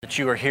that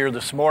you are here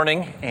this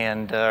morning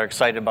and are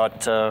excited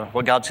about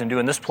what God's going to do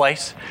in this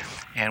place.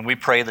 And we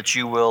pray that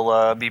you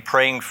will be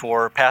praying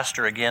for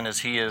Pastor again as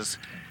he is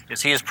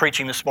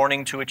preaching this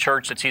morning to a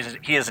church, that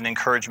he is an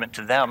encouragement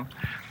to them.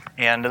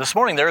 And this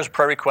morning there is a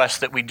prayer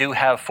request that we do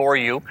have for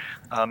you.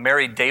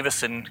 Mary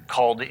Davison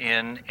called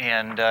in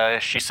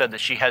and she said that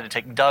she had to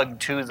take Doug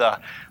to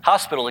the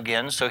hospital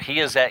again, so he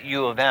is at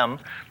U of M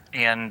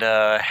and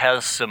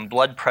has some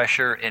blood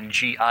pressure and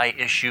GI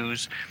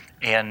issues.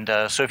 And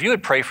so if you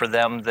would pray for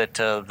them that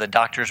the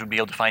doctors would be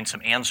able to find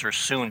some answers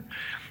soon.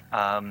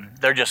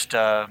 They're just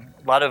a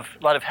lot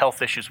of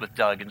health issues with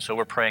Doug, and so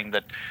we're praying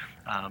that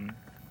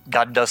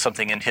God does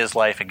something in his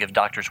life and give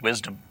doctors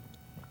wisdom.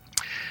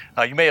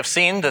 You may have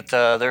seen that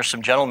there's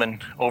some gentlemen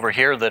over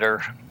here that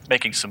are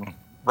making some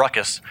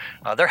ruckus.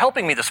 They're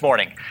helping me this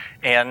morning,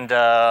 and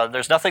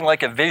there's nothing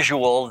like a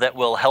visual that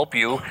will help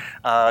you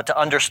to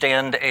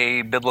understand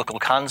a biblical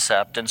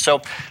concept. And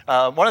so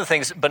one of the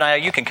things, Benaiah,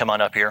 you can come on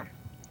up here.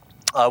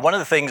 One of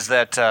the things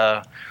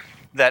that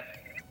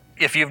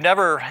if you've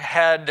never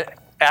had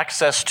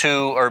access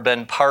to or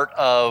been part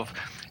of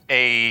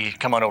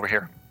come on over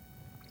here,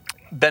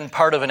 been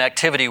part of an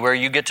activity where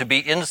you get to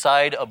be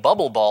inside a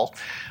bubble ball,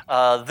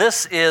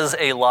 this is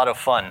a lot of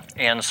fun.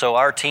 And so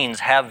our teens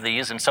have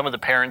these, and some of the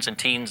parents and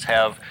teens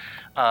have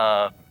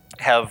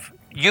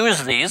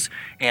used these,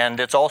 and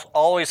it's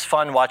always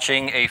fun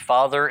watching a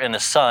father and a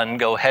son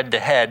go head to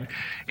head,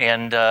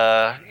 and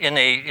in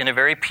a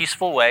very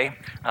peaceful way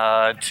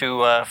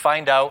to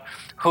find out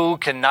who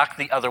can knock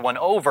the other one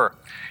over.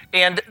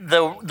 And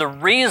the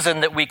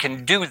reason that we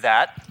can do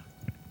that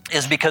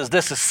is because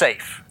this is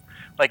safe.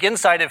 Like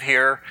inside of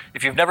here,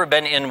 if you've never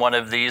been in one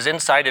of these,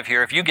 inside of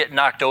here, if you get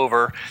knocked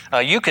over,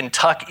 you can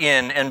tuck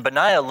in, and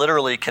Benaiah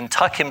literally can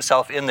tuck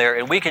himself in there,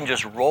 and we can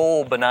just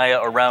roll Benaiah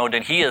around,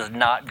 and he is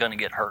not going to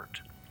get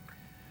hurt.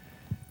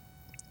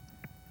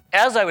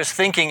 As I was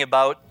thinking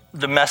about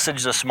the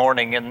message this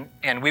morning,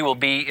 and we will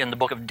be in the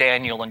book of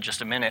Daniel in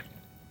just a minute,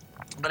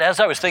 but as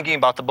I was thinking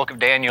about the book of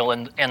Daniel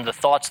and the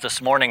thoughts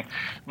this morning,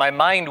 my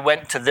mind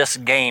went to this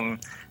game,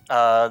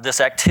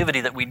 this activity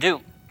that we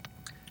do.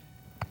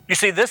 You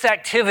see, this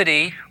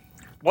activity,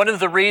 one of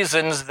the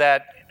reasons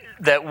that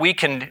we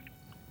can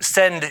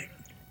send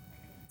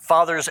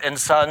fathers and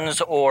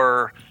sons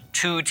or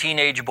two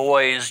teenage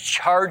boys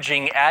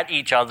charging at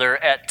each other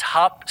at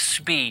top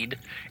speed,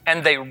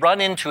 and they run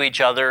into each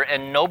other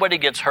and nobody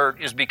gets hurt,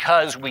 is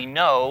because we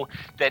know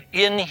that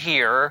in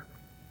here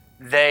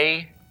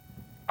they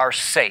are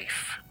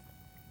safe.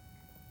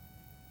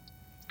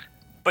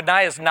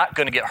 Benaiah is not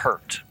going to get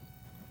hurt.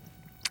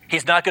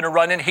 He's not going to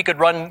run in. He could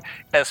run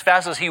as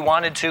fast as he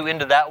wanted to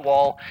into that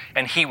wall,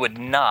 and he would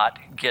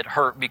not get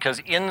hurt because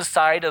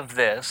inside of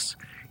this,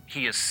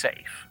 he is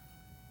safe.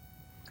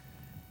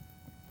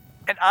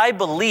 And I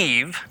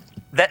believe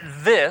that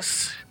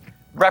this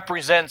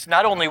represents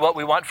not only what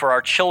we want for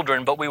our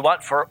children, but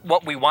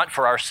what we want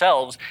for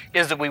ourselves,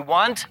 is that we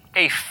want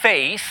a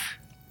faith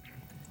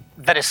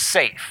that is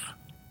safe.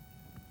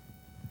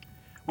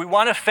 We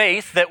want a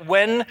faith that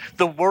when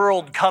the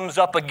world comes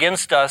up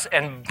against us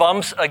and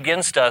bumps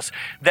against us,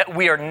 that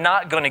we are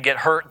not going to get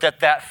hurt,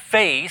 that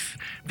faith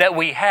that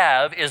we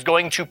have is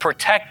going to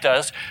protect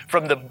us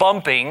from the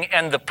bumping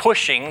and the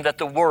pushing that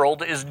the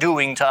world is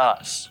doing to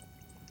us.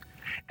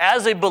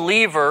 As a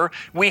believer,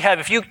 we have,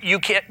 if you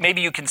can't,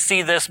 maybe you can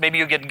see this, maybe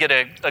you can get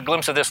a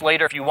glimpse of this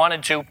later if you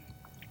wanted to.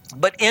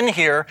 But in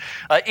here,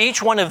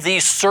 each one of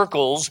these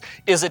circles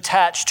is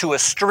attached to a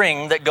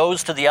string that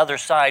goes to the other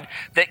side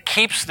that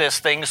keeps this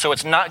thing so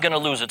it's not going to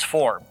lose its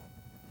form.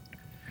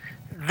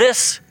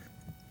 This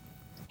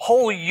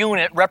whole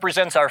unit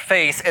represents our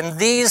faith, and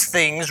these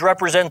things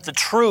represent the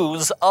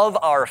truths of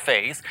our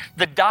faith,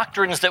 the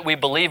doctrines that we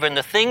believe in,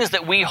 the things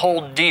that we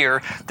hold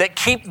dear that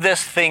keep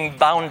this thing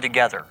bound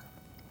together.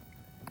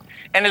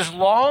 And as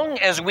long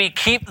as we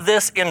keep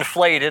this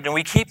inflated and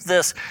we keep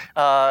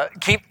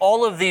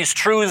all of these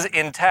truths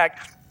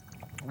intact,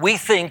 we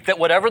think that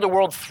whatever the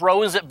world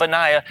throws at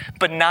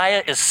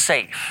Benaiah is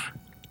safe.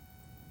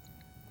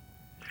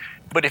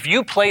 But if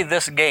you play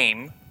this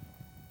game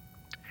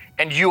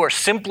and you are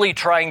simply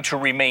trying to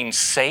remain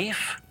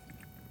safe,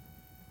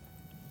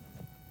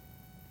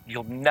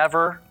 you'll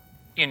never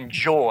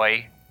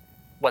enjoy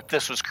what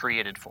this was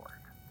created for.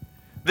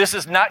 This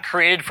is not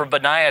created for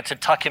Benaiah to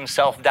tuck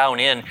himself down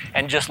in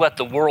and just let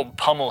the world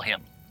pummel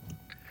him.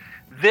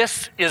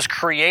 This is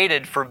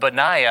created for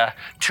Benaiah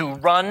to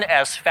run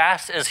as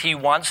fast as he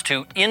wants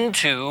to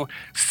into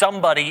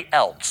somebody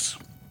else.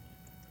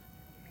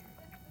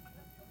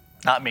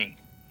 Not me.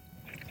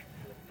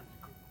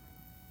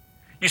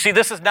 You see,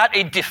 this is not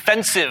a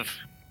defensive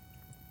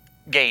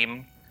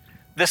game.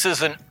 This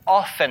is an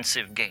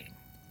offensive game.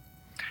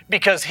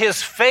 Because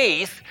his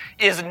faith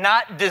is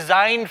not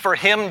designed for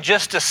him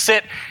just to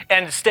sit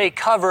and stay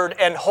covered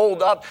and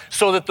hold up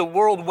so that the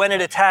world, when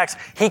it attacks,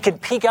 he can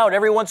peek out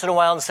every once in a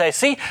while and say,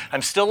 see,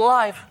 I'm still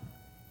alive,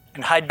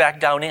 and hide back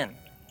down in.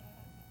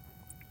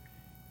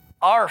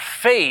 Our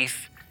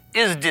faith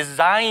is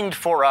designed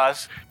for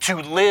us to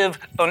live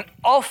an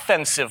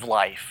offensive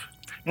life,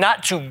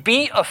 not to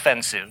be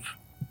offensive,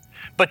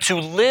 but to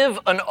live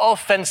an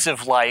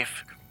offensive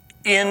life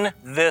in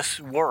this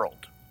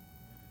world.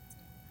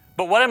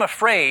 But what I'm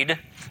afraid,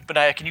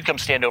 Benaiah, can you come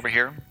stand over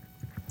here?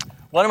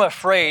 What I'm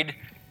afraid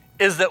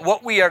is that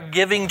what we are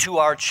giving to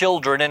our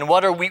children and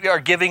what we are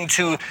giving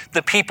to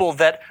the people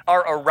that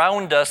are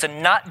around us,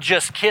 and not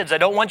just kids. I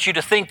don't want you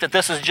to think that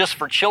this is just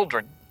for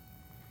children.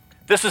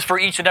 This is for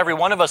each and every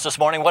one of us this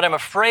morning. What I'm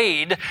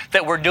afraid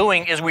that we're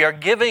doing is we are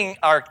giving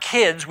our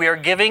kids, we are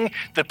giving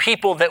the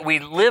people that we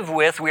live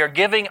with, we are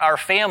giving our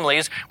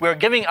families, we are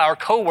giving our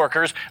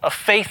coworkers a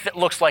faith that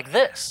looks like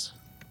this.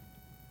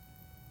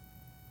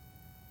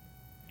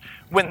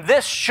 When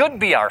this should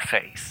be our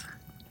faith.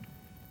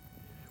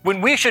 When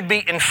we should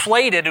be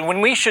inflated and when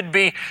we should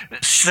be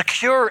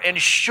secure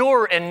and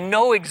sure and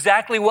know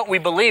exactly what we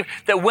believe,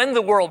 that when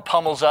the world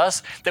pummels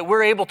us, that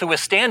we're able to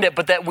withstand it,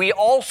 but that we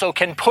also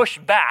can push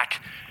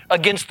back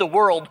against the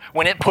world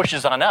when it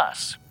pushes on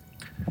us.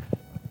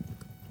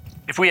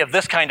 If we have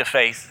this kind of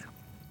faith,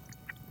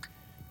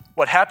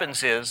 what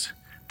happens is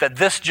that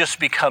this just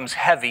becomes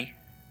heavy.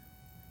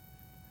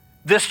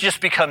 This just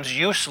becomes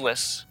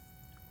useless.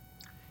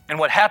 And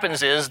what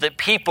happens is that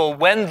people,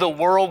 when the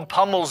world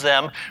pummels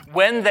them,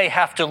 when they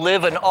have to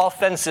live an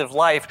offensive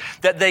life,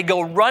 that they go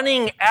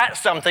running at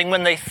something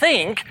when they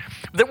think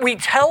that we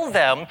tell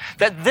them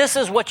that this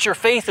is what your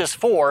faith is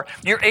for.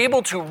 You're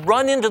able to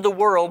run into the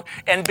world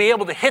and be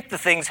able to hit the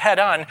things head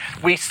on.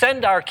 We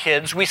send our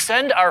kids, we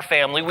send our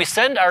family, we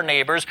send our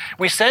neighbors,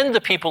 we send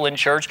the people in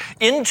church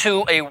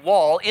into a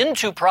wall,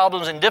 into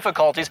problems and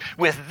difficulties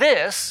with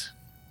this.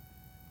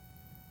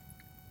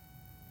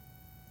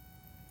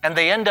 And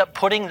they end up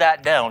putting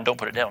that down. Don't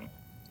put it down.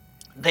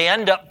 They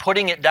end up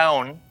putting it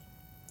down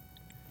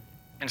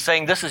and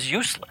saying, this is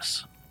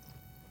useless.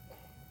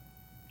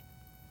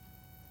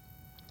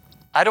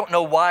 I don't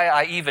know why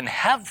I even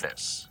have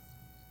this.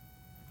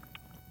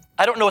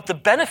 I don't know what the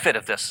benefit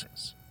of this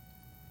is.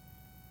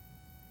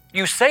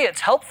 You say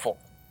it's helpful,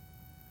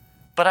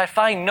 but I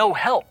find no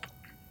help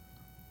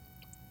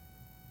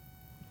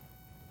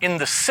in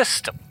the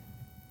system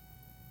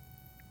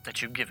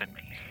that you've given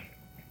me.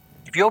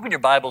 If you open your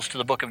Bibles to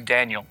the book of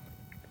Daniel,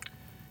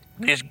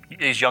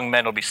 these young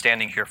men will be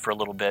standing here for a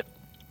little bit.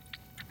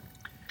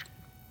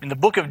 In the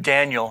book of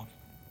Daniel,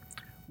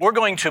 we're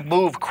going to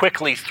move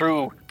quickly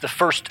through the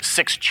first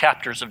 6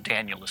 chapters of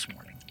Daniel this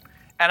morning.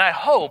 And I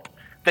hope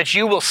that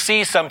you will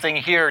see something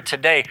here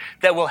today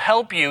that will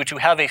help you to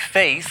have a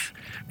faith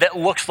that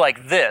looks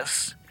like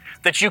this,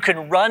 that you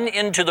can run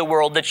into the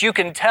world, that you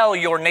can tell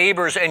your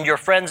neighbors and your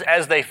friends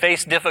as they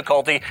face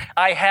difficulty,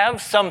 I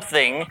have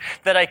something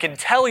that I can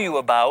tell you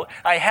about,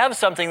 I have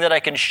something that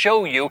I can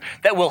show you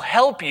that will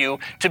help you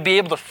to be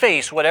able to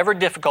face whatever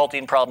difficulty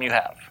and problem you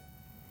have.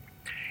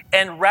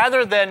 And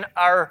rather than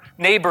our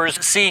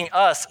neighbors seeing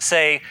us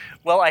say,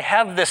 well, I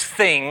have this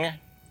thing,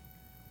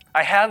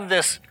 I have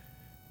this,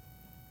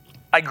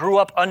 I grew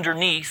up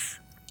underneath,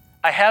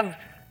 I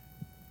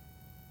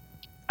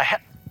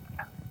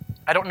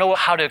don't know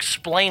how to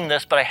explain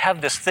this, but I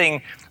have this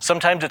thing.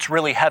 Sometimes it's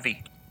really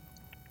heavy.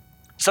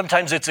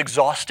 Sometimes it's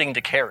exhausting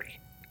to carry.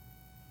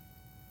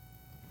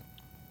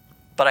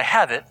 But I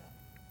have it,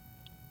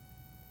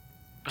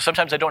 but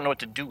sometimes I don't know what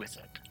to do with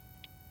it.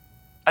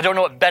 I don't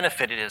know what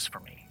benefit it is for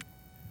me.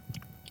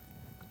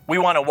 We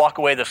want to walk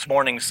away this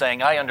morning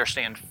saying, I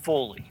understand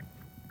fully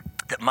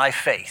that my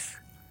faith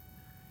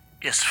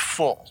is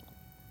full.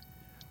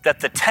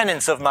 That the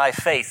tenets of my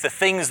faith, the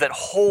things that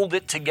hold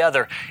it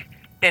together,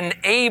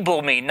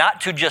 enable me not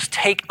to just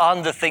take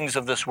on the things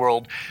of this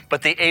world,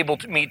 but they enable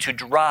me to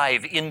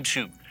drive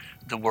into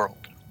the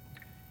world.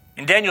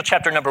 In Daniel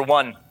chapter number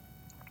 1,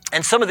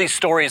 and some of these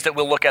stories that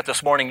we'll look at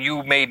this morning,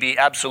 you may be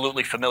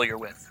absolutely familiar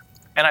with,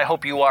 and I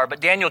hope you are. But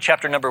Daniel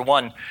chapter number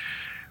 1,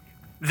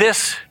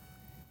 this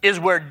is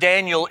where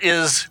Daniel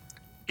is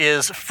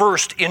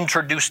first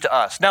introduced to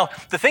us. Now,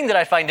 the thing that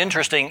I find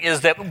interesting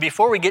is that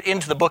before we get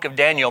into the book of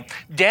Daniel,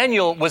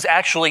 Daniel was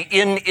actually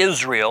in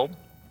Israel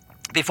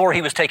before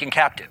he was taken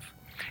captive.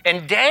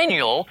 And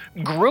Daniel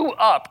grew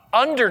up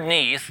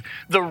underneath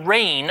the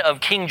reign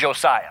of King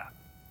Josiah.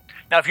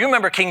 Now, if you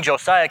remember King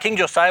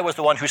Josiah was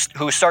the one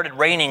who started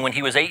reigning when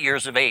he was 8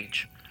 years of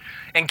age.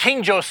 And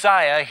King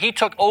Josiah, he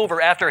took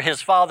over after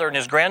his father and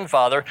his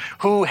grandfather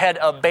who had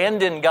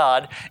abandoned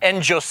God,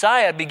 and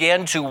Josiah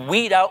began to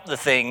weed out the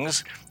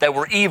things that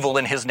were evil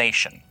in his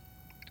nation.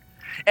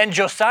 And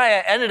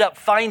Josiah ended up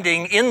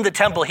finding in the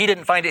temple, he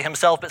didn't find it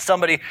himself, but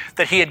somebody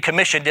that he had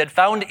commissioned did,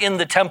 found in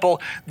the temple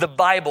the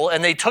Bible,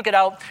 and they took it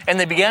out and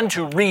they began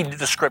to read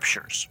the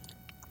scriptures.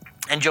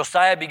 And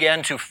Josiah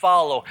began to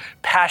follow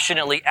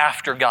passionately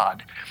after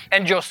God.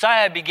 And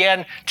Josiah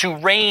began to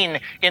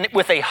reign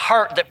with a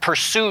heart that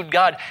pursued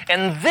God.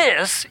 And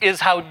this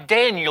is how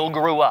Daniel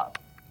grew up.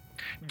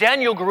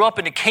 Daniel grew up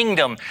in a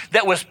kingdom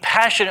that was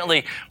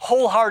passionately,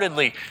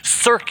 wholeheartedly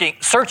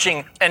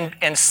searching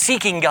and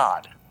seeking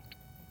God.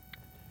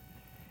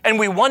 And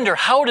we wonder,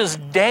 how does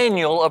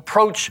Daniel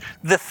approach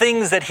the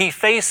things that he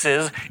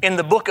faces in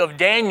the book of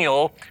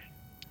Daniel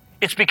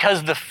It's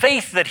because the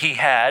faith that he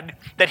had,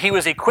 that he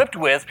was equipped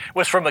with,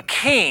 was from a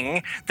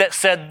king that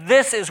said,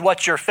 this is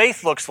what your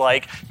faith looks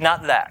like,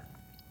 not that.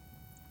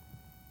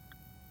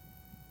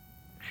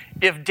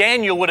 If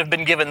Daniel would have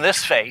been given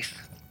this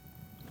faith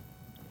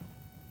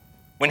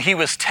when he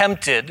was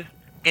tempted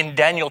in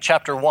Daniel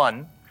chapter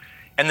 1,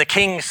 and the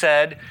king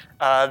said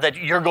that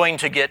you're going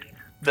to get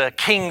the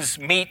king's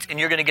meat and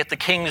you're going to get the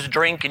king's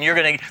drink and you're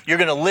going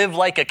to live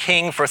like a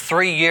king for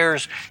 3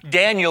 years,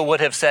 Daniel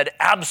would have said,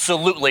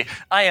 absolutely,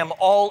 I am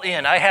all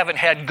in. I haven't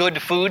had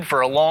good food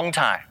for a long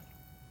time.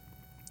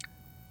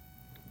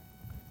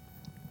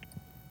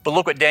 But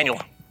look what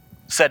Daniel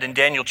said in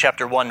Daniel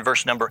chapter 1,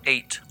 verse number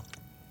 8.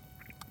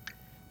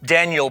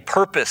 Daniel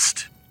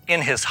purposed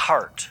in his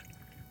heart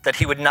that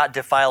he would not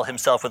defile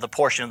himself with a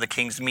portion of the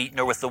king's meat,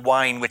 nor with the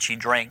wine which he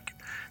drank.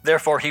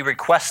 Therefore he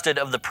requested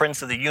of the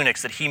prince of the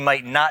eunuchs that he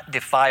might not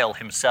defile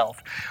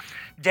himself.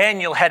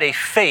 Daniel had a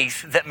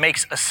faith that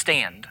makes a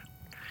stand.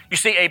 You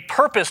see, a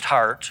purposed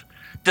heart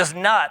does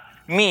not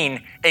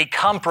mean a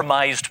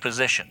compromised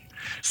position.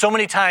 So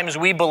many times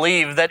we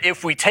believe that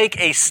if we take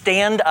a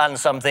stand on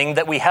something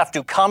that we have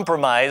to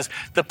compromise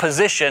the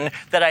position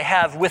that I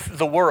have with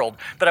the world.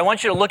 But I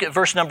want you to look at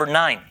verse number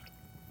 9.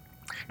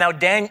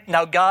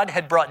 Now God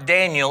had brought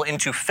Daniel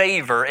into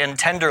favor and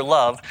tender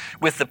love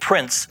with the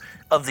prince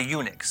of the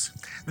eunuchs.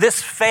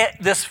 This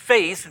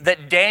faith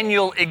that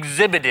Daniel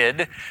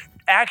exhibited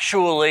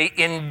actually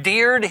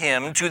endeared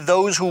him to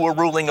those who were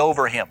ruling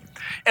over him.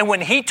 And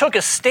when he took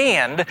a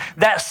stand,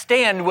 that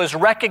stand was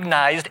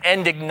recognized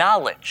and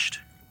acknowledged.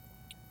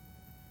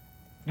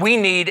 We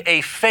need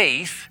a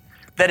faith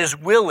that is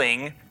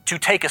willing to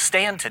take a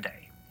stand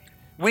today.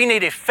 We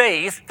need a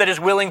faith that is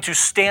willing to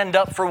stand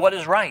up for what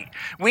is right.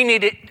 We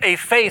need a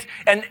faith,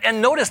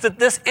 and notice that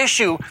this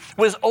issue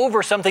was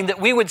over something that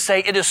we would say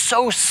it is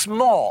so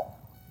small.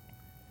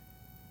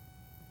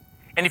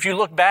 And if you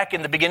look back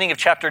in the beginning of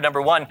chapter number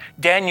 1,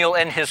 Daniel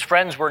and his three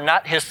friends were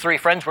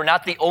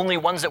not the only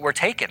ones that were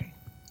taken.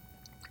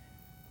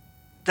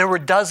 There were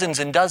dozens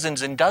and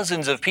dozens and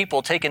dozens of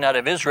people taken out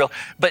of Israel,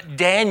 but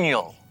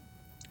Daniel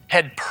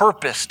had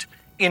purposed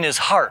in his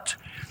heart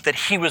that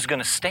he was going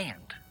to stand.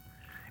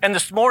 And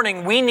this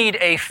morning, we need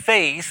a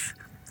faith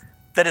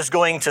that is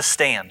going to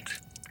stand.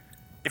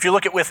 If you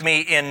look at with me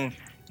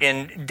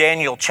in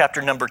Daniel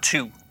chapter number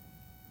 2,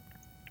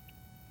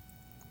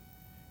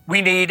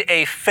 we need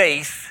a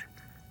faith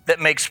that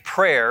makes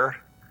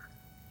prayer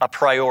a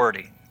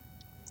priority.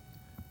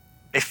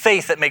 A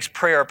faith that makes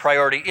prayer a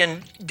priority.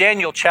 In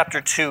Daniel chapter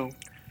 2,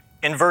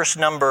 in verse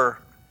number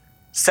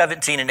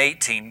 17 and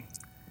 18,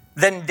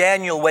 then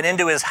Daniel went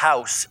into his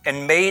house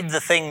and made the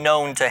thing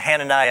known to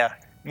Hananiah,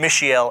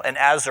 Mishael, and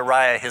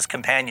Azariah, his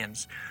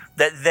companions,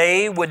 that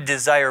they would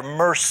desire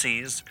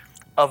mercies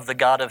of the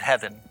God of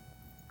heaven.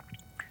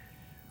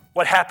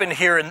 What happened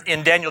here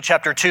in Daniel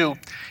chapter 2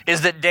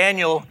 is that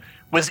Daniel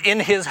was in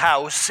his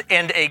house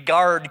and a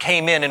guard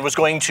came in and was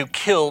going to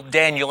kill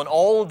Daniel and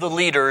all the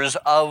leaders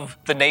of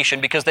the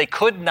nation because they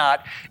could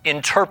not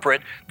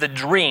interpret the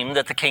dream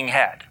that the king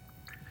had.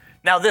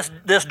 Now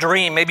this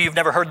dream, maybe you've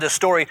never heard this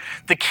story,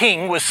 the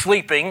king was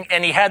sleeping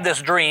and he had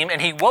this dream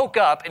and he woke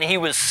up and he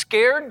was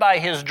scared by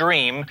his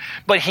dream,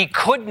 but he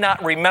could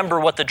not remember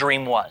what the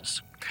dream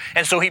was.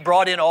 And so he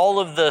brought in all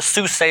of the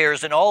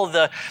soothsayers and all of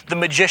the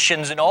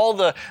magicians and all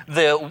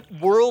the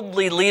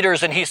worldly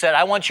leaders and he said,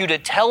 I want you to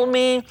tell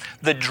me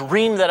the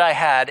dream that I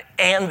had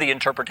and the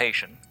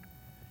interpretation.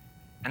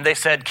 And they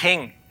said,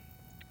 King,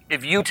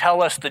 if you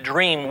tell us the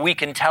dream, we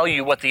can tell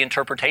you what the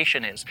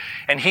interpretation is.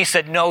 And he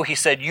said, no, he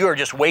said, you're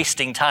just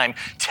wasting time.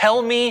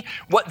 Tell me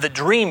what the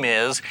dream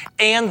is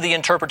and the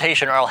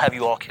interpretation or I'll have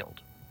you all killed.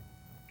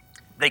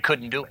 They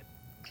couldn't do it.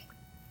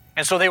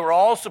 And so they were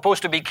all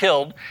supposed to be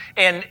killed.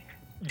 And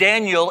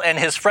Daniel and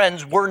his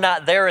friends were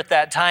not there at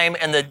that time.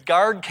 And the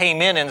guard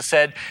came in and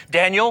said,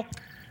 Daniel,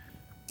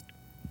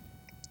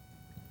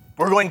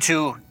 we're going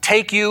to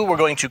take you, we're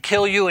going to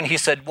kill you. And he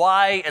said,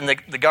 why? And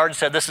the guard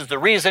said, this is the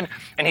reason.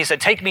 And he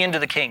said, take me into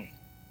the king.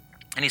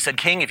 And he said,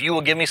 King, if you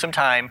will give me some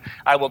time,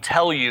 I will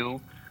tell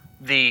you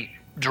the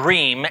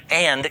dream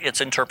and its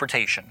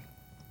interpretation.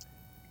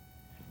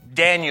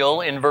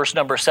 Daniel, in verse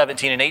number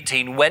 17 and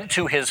 18, went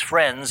to his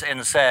friends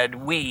and said,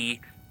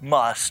 we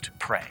must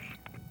pray.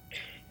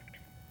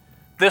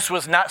 This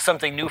was not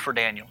something new for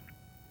Daniel.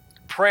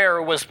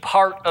 Prayer was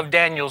part of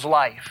Daniel's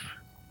life.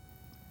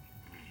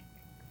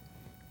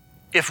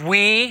 If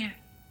we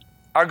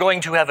are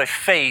going to have a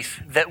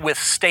faith that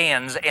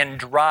withstands and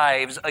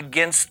drives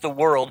against the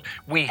world,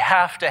 we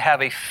have to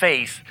have a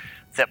faith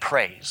that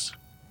prays.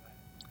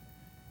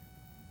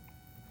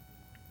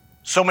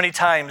 So many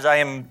times I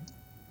am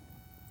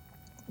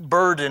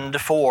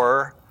burdened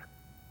for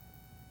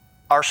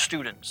our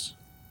students.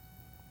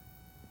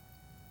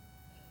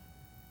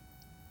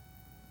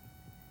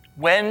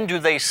 When do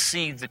they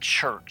see the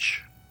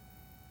church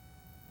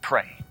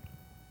pray?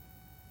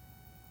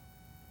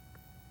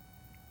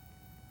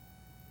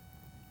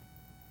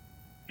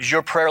 Does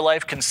your prayer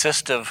life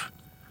consist of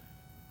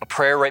a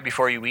prayer right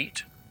before you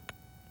eat?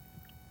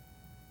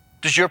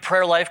 Does your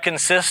prayer life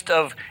consist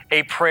of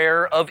a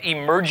prayer of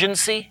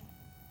emergency?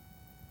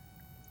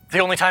 The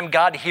only time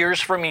God hears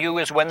from you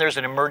is when there's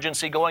an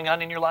emergency going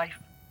on in your life?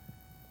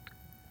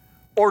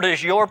 Or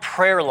does your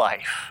prayer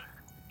life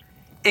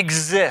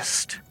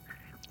exist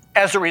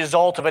as a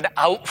result of an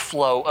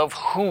outflow of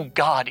who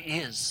God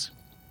is?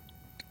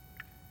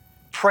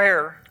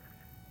 Prayer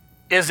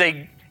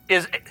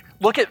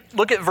look at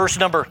verse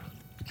number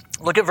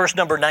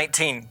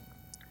 19.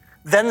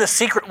 Then the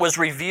secret was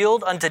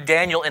revealed unto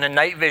Daniel in a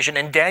night vision,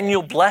 and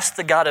Daniel blessed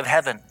the God of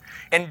heaven.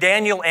 And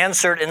Daniel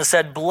answered and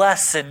said,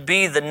 Blessed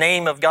be the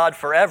name of God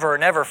forever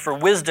and ever, for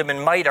wisdom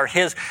and might are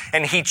his.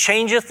 And he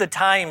changeth the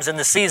times and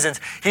the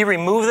seasons. He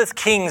removeth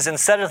kings and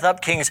setteth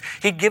up kings.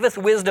 He giveth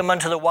wisdom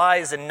unto the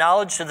wise and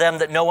knowledge to them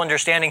that know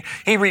understanding.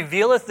 He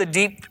revealeth the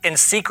deep and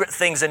secret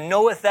things, and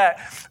knoweth that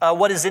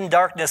what is in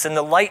darkness, and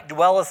the light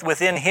dwelleth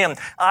within him.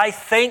 I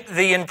thank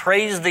thee and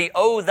praise thee,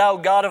 O thou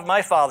God of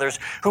my fathers,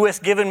 who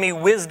hast given me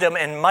wisdom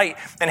and might,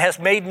 and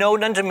hast made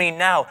known unto me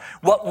now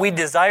what we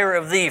desire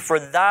of thee, for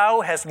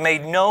thou hast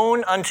made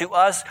known unto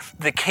us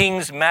the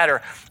king's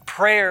matter.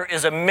 Prayer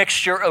is a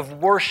mixture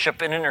of worship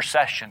and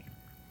intercession.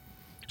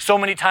 So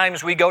many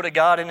times we go to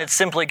God and it's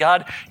simply,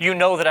 God, you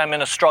know that I'm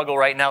in a struggle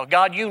right now.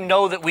 God, you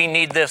know that we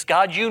need this.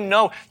 God, you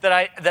know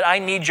that I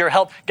need your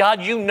help.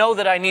 God, you know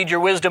that I need your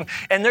wisdom.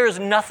 And there is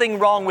nothing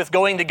wrong with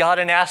going to God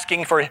and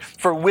asking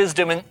for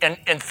wisdom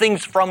and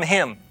things from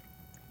him.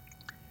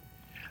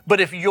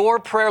 But if your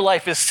prayer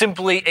life is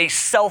simply a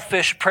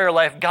selfish prayer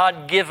life,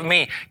 God, give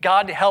me,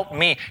 God, help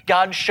me,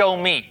 God, show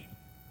me,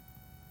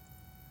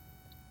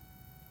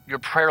 your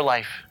prayer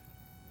life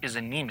is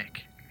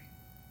anemic.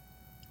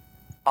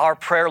 Our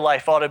prayer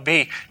life ought to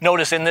be,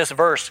 notice in this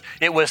verse,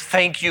 it was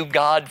thank you,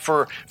 God,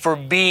 for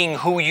being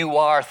who you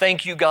are.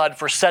 Thank you, God,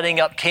 for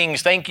setting up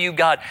kings. Thank you,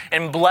 God,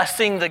 and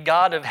blessing the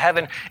God of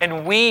heaven.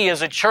 And we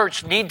as a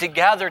church need to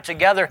gather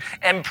together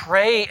and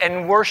pray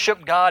and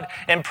worship God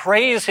and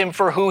praise him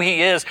for who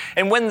he is.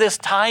 And when this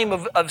time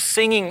of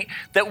singing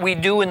that we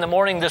do in the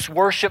morning, this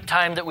worship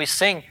time that we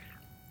sing,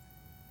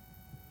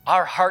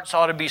 our hearts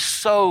ought to be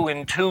so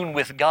in tune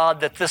with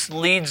God that this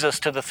leads us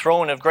to the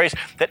throne of grace,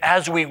 that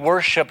as we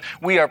worship,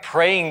 we are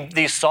praying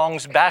these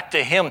songs back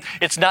to him.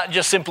 It's not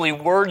just simply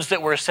words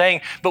that we're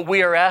saying, but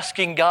we are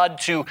asking God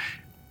to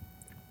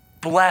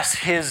bless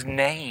his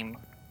name.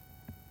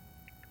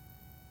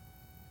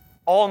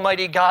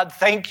 Almighty God,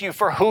 thank you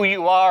for who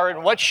you are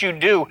and what you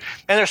do.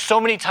 And there's so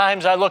many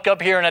times I look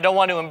up here and I don't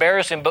want to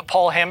embarrass him, but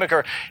Paul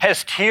Hammaker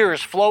has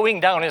tears flowing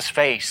down his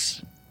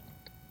face.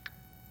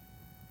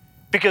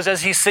 Because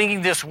as he's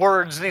singing these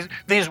words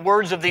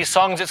of these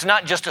songs, it's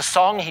not just a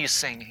song he's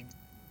singing.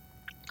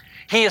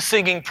 He is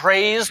singing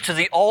praise to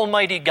the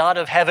Almighty God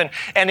of heaven,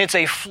 and it's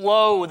a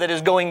flow that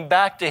is going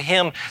back to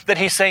him that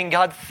he's saying,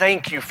 God,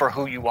 thank you for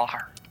who you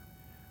are.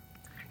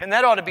 And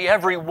that ought to be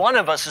every one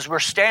of us as we're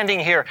standing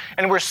here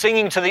and we're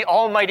singing to the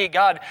Almighty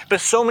God.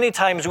 But so many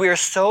times we are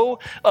so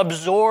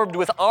absorbed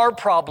with our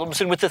problems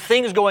and with the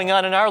things going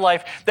on in our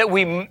life that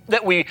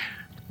we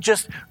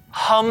just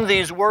hum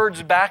these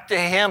words back to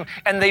him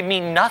and they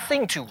mean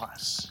nothing to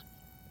us.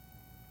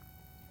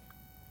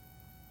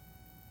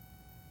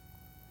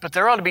 But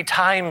there ought to be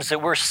times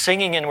that we're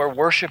singing and we're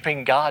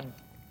worshiping God,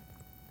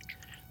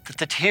 that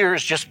the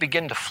tears just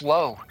begin to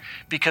flow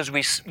because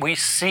we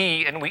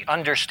see and we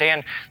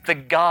understand the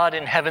God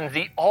in heaven,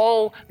 the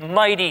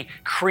Almighty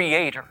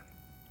Creator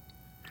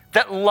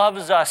that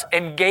loves us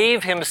and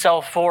gave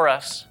himself for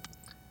us,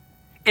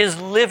 is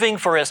living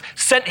for us,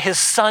 sent his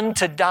Son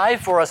to die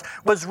for us,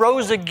 was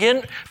rose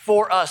again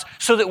for us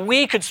so that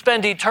we could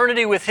spend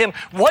eternity with him.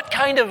 What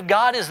kind of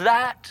God is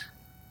that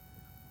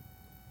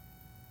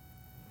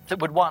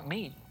would want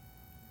me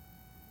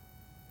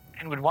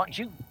and would want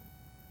you?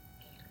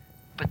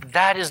 But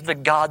that is the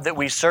God that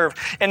we serve.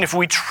 And if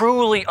we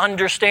truly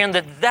understand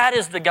that that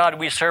is the God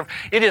we serve,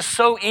 it is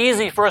so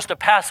easy for us to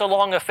pass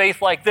along a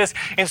faith like this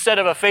instead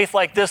of a faith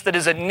like this that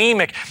is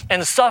anemic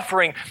and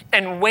suffering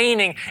and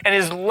waning and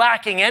is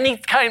lacking any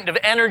kind of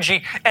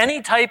energy,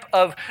 any type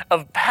of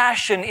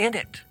passion in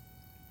it.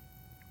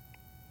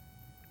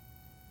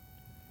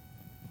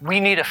 We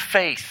need a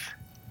faith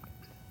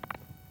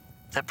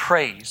that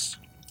prays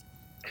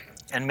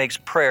and makes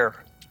prayer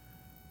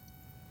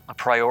a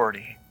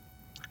priority.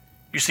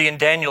 You see, in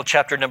Daniel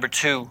chapter number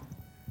 2,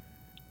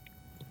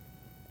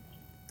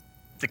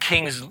 the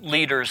king's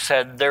leaders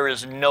said, there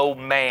is no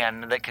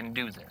man that can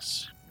do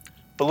this.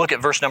 But look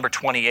at verse number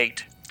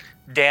 28.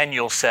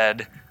 Daniel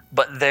said,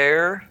 but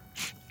there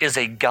is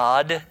a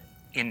God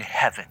in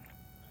heaven.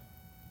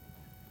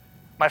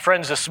 My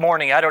friends, this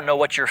morning, I don't know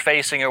what you're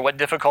facing or what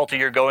difficulty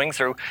you're going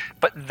through,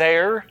 but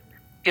there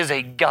is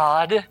a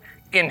God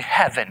in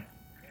heaven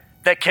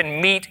that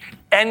can meet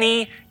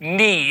any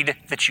need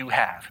that you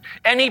have,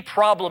 any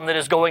problem that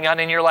is going on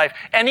in your life,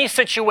 any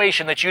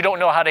situation that you don't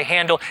know how to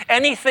handle,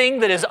 anything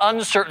that is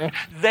uncertain,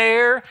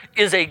 there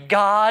is a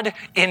God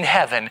in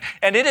heaven.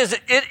 And it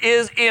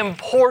is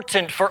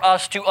important for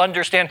us to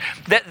understand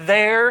that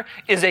there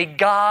is a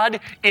God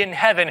in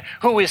heaven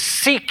who is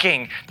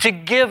seeking to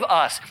give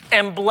us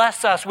and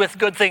bless us with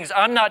good things.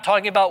 I'm not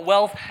talking about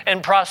wealth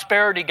and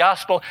prosperity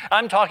gospel.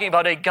 I'm talking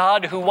about a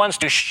God who wants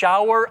to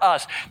shower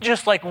us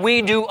just like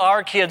we do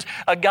our kids,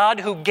 a God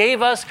who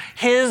gave us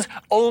his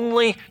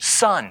only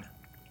son.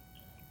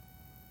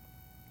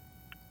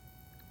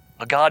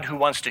 A God who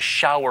wants to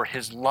shower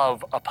his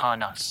love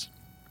upon us.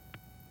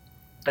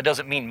 That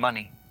doesn't mean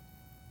money.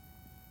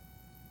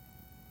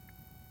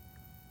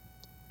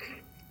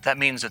 That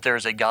means that there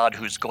is a God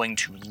who's going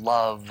to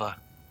love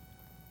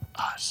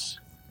us.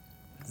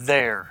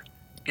 There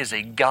is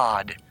a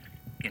God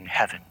in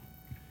heaven.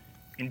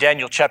 In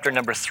Daniel chapter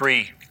number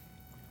 3,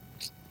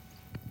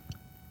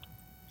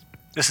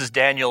 this is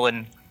Daniel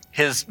and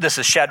this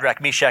is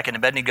Shadrach, Meshach, and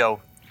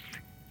Abednego.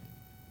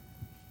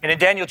 And in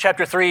Daniel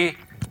chapter 3,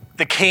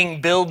 the king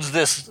builds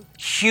this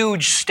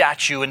huge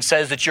statue and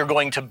says that you're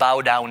going to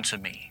bow down to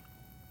me.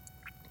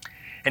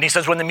 And he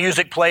says when the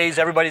music plays,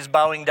 everybody's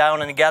bowing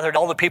down, and he gathered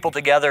all the people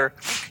together.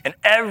 And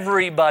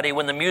everybody,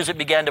 when the music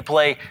began to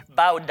play,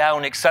 bowed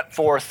down except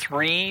for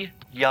 3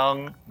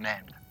 young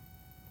men.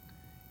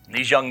 And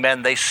these young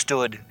men, they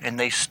stood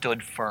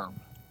firm.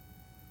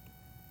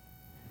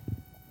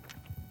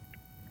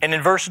 And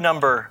in verse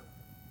number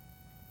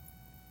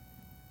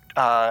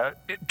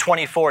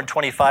 24 and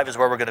 25 is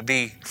where we're going to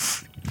be.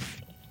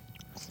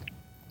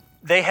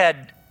 They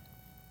had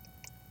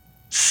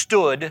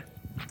stood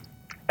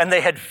and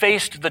they had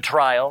faced the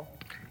trial,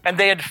 and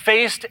they had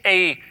faced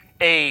a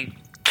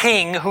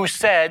king who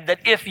said that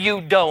if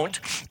you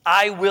don't,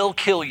 I will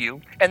kill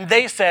you. And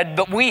they said,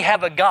 but we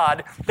have a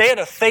God. They had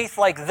a faith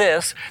like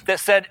this that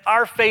said,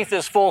 our faith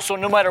is full, so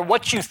no matter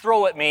what you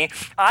throw at me,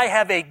 I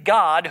have a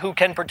God who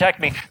can protect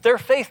me. Their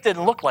faith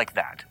didn't look like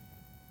that.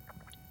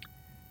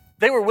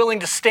 They were willing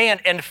to stand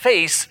and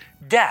face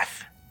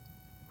death.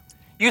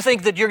 You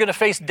think that you're going to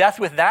face death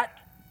with that?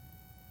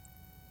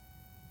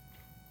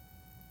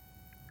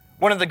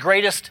 One of the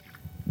greatest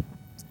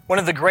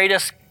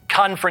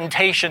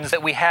confrontations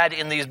that we had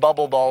in these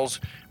bubble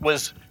balls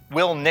was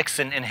Will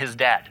Nixon and his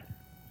dad.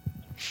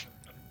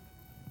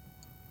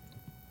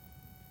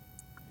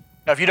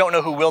 Now, if you don't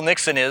know who Will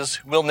Nixon is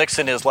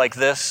like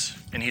this,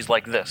 and he's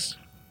like this.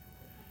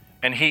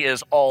 And he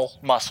is all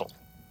muscle.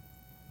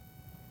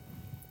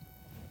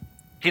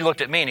 He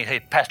looked at me and he said, hey,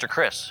 Pastor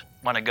Chris,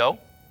 want to go?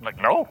 I'm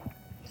like, no,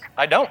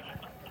 I don't.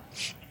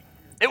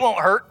 It won't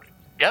hurt.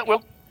 Yeah, it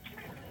will.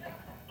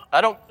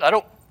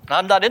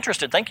 I'm not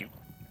interested, thank you.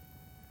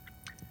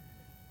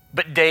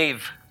 But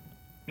Dave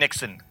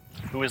Nixon,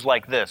 who is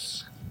like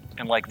this,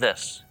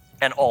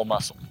 and all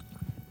muscle.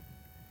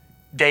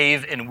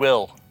 Dave and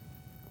Will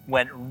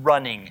went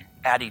running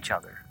at each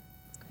other.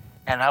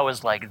 And I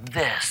was like,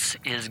 this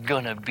is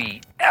gonna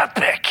be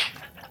epic.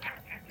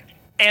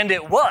 And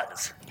it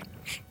was.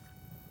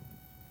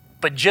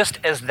 But just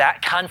as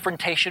that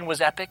confrontation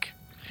was epic,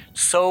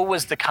 so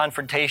was the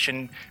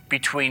confrontation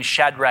between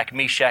Shadrach,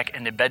 Meshach,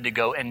 and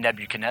Abednego and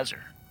Nebuchadnezzar.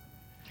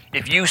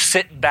 If you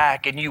sit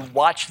back and you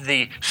watch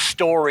the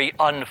story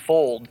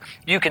unfold,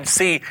 you can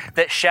see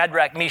that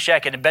Shadrach,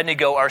 Meshach, and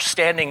Abednego are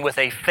standing with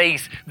a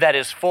faith that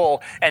is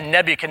full, and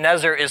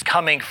Nebuchadnezzar is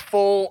coming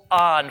full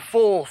on,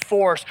 full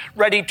force,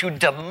 ready to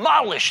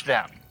demolish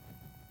them.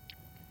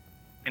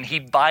 And he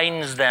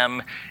binds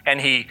them, and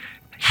he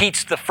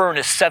heats the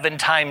furnace 7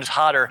 times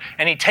hotter.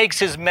 And he takes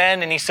his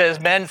men and he says,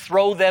 men,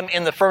 throw them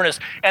in the furnace.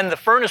 And the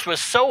furnace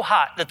was so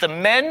hot that the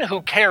men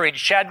who carried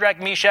Shadrach,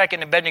 Meshach,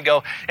 and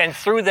Abednego and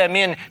threw them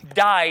in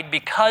died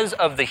because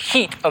of the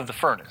heat of the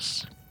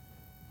furnace.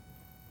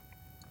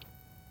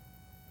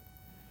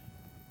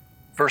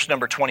 Verse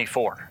number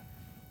 24.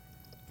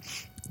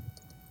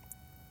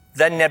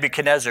 Then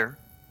Nebuchadnezzar,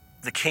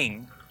 the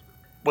king,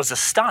 was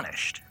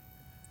astonished,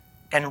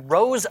 and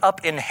rose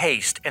up in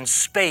haste, and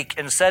spake,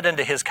 and said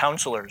unto his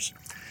counselors,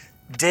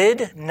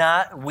 did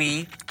not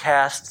we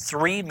cast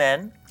 3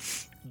 men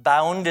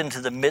bound into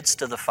the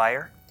midst of the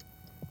fire?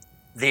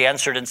 They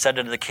answered and said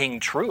unto the king,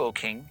 true, O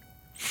king.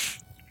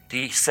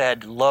 He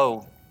said,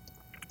 lo,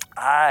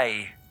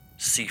 I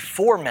see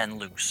 4 men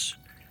loose,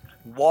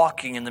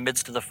 walking in the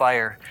midst of the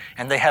fire,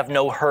 and they have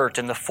no hurt,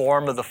 and the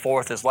form of the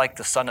 4th is like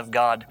the Son of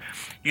God.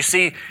 You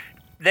see,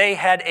 they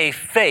had a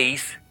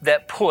faith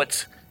that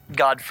puts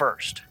God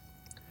first.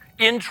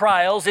 In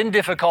trials, in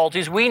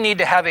difficulties, we need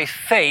to have a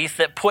faith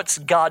that puts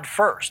God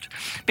first,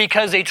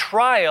 because a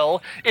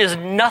trial is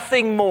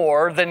nothing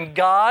more than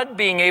God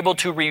being able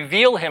to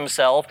reveal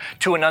himself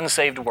to an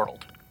unsaved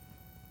world.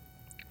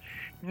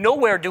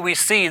 Nowhere do we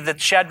see that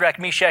Shadrach,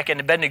 Meshach,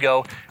 and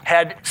Abednego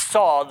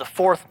saw the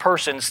 4th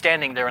person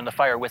standing there in the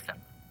fire with them.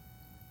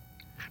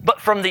 But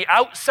from the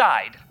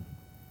outside,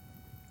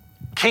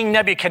 King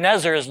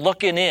Nebuchadnezzar is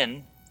looking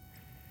in.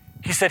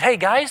 He said, hey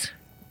guys,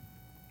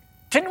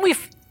 didn't we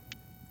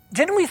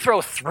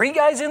throw 3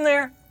 guys in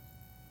there?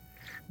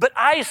 but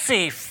I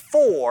see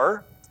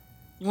 4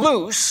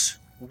 loose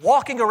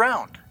walking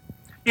around.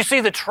 You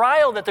see, the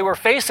trial that they were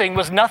facing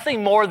was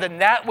nothing more than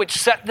that which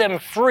set them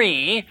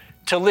free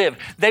to live.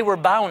 They were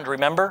bound,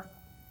 remember?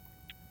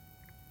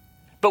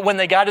 But when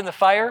they got in the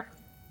fire,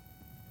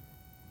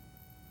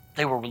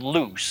 they were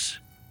loose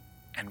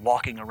and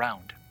walking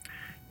around.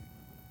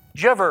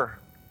 Did you ever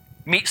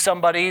meet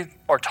somebody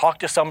or talk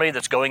to somebody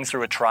that's going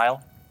through a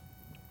trial?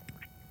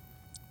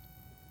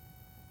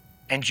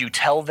 And you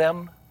tell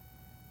them,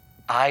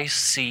 I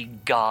see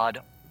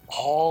God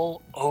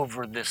all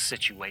over this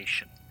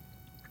situation.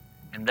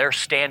 And they're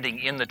standing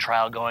in the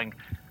trial going,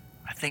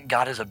 I think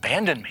God has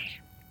abandoned me.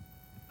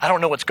 I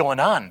don't know what's going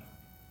on.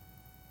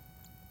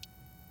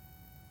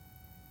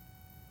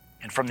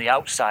 And from the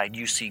outside,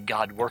 you see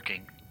God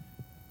working.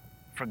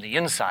 From the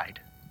inside,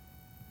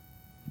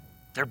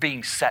 they're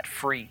being set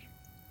free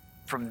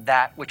from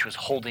that which was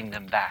holding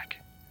them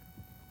back.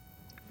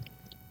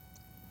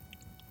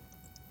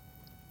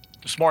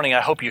 This morning,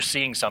 I hope you're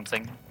seeing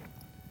something.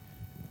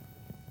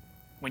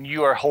 When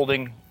you are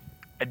holding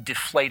a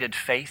deflated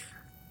faith,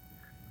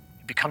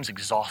 it becomes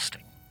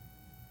exhausting.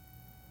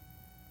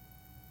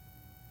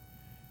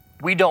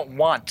 We don't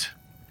want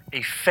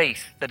a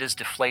faith that is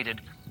deflated.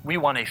 We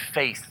want a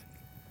faith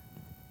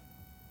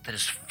that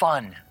is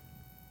fun,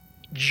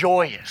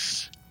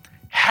 joyous,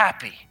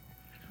 happy,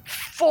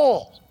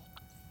 full.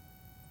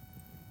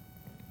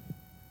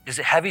 Is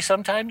it heavy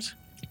sometimes?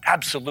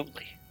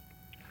 Absolutely.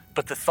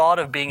 But the thought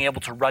of being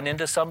able to run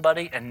into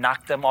somebody and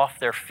knock them off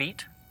their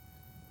feet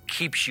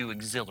keeps you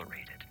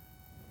exhilarated.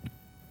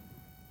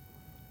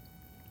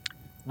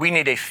 We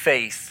need a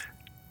faith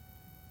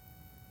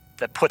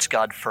that puts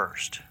God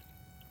first.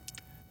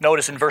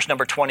 Notice in verse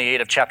number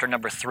 28 of chapter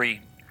number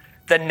 3,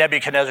 then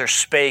Nebuchadnezzar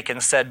spake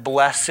and said,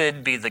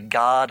 Blessed be the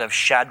God of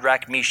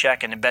Shadrach,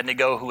 Meshach, and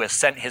Abednego, who has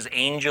sent his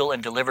angel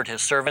and delivered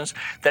his servants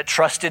that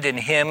trusted in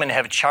him and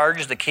have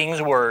changed the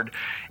king's word,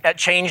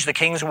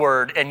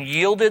 and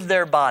yielded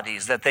their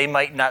bodies that they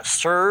might not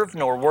serve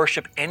nor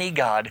worship any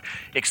God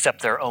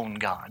except their own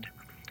God.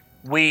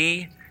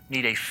 We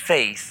need a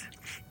faith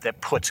that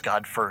puts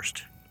God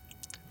first.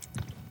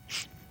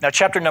 Now,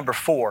 chapter number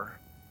 4.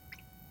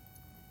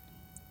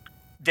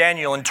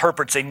 Daniel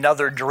interprets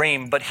another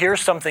dream, but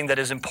here's something that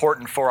is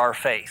important for our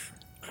faith.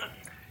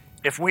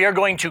 If we are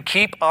going to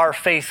keep our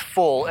faith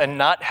full and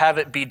not have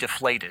it be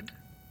deflated,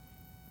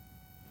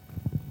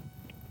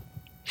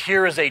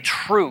 here is a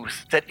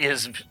truth that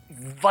is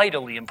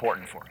vitally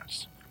important for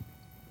us.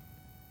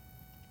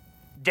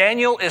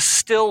 Daniel is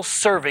still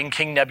serving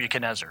King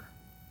Nebuchadnezzar.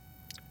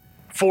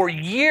 For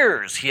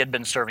years he had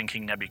been serving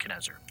King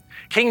Nebuchadnezzar.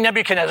 King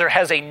Nebuchadnezzar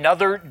has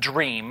another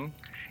dream.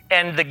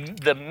 And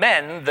the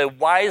men, the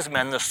wise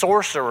men, the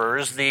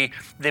sorcerers, the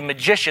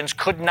magicians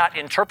could not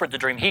interpret the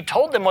dream. He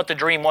told them what the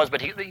dream was,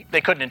 but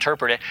they couldn't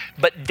interpret it.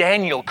 But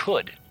Daniel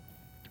could.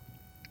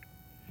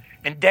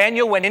 And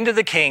Daniel went into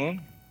the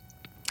king.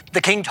 The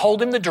king told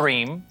him the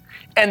dream.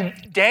 And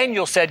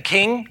Daniel said,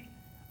 King,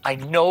 I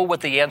know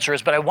what the answer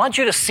is, but I want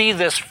you to see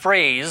this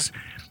phrase,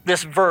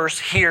 this verse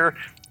here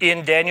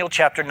in Daniel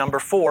chapter number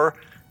 4,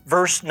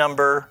 verse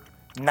number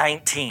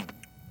 19.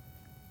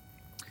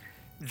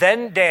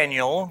 Then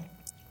Daniel,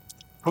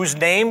 whose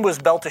name was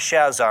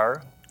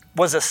Belteshazzar,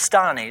 was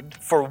astonished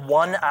for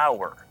 1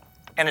 hour,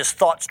 and his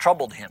thoughts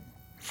troubled him.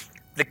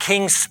 The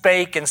king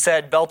spake and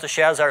said,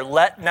 Belteshazzar,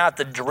 let not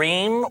the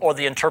dream or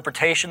the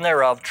interpretation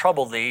thereof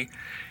trouble thee.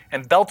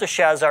 And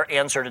Belteshazzar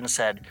answered and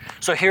said,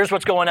 so here's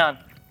what's going on.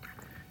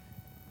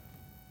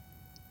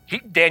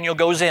 Daniel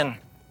goes in,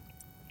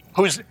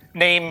 whose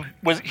name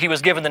he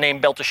was given the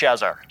name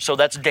Belteshazzar. So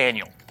that's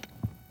Daniel.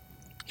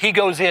 He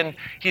goes in,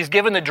 he's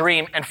given the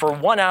dream, and for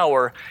 1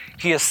 hour,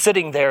 he is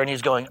sitting there and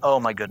he's going, oh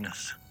my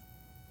goodness.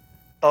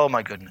 Oh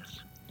my goodness.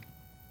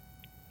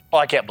 Oh,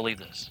 I can't believe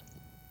this.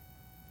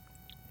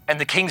 And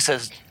the king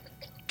says,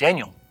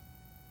 Daniel,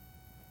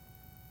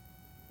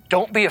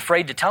 don't be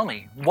afraid to tell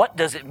me. What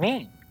does it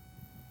mean?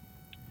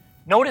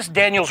 Notice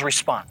Daniel's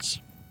response.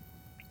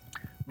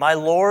 My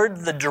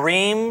Lord, the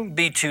dream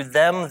be to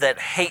them that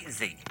hate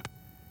thee,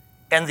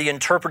 and the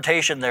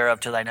interpretation thereof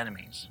to thine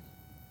enemies.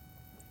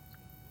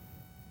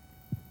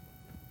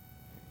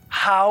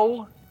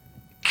 How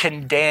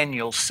can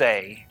Daniel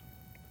say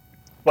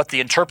what the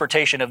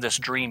interpretation of this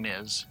dream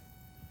is?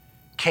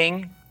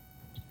 King,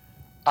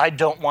 I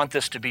don't want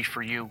this to be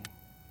for you.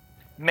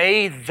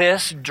 May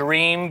this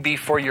dream be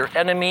for your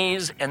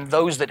enemies and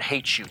those that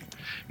hate you.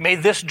 May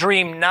this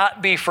dream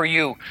not be for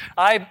you.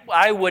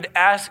 I would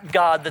ask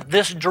God that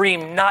this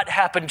dream not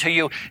happen to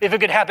you. If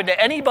it could happen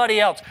to anybody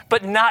else,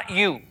 but not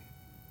you.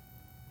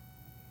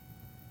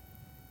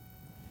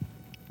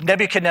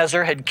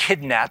 Nebuchadnezzar had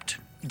kidnapped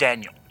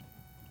Daniel.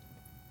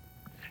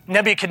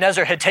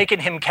 Nebuchadnezzar had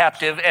taken him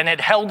captive and had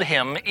held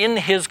him in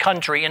his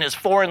country, in his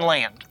foreign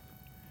land.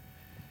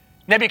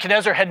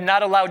 Nebuchadnezzar had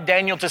not allowed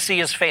Daniel to see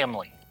his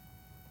family.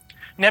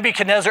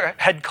 Nebuchadnezzar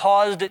had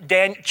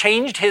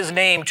changed his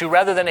name to,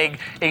 rather than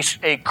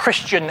a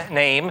Christian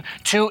name,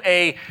 to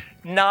a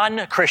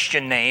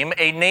non-Christian name,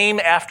 a name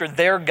after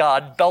their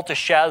god,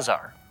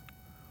 Belteshazzar,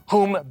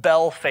 whom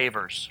Bel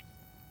favors.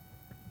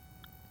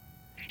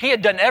 He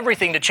had done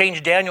everything to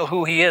change Daniel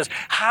who he is.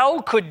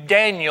 How could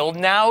Daniel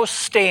now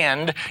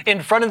stand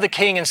in front of the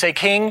king and say,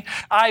 "King,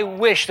 I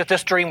wish that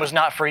this dream was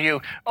not for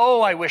you.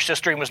 Oh, I wish this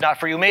dream was not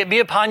for you. May it be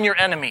upon your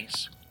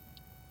enemies."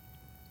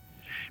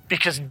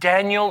 Because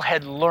Daniel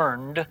had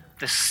learned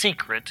the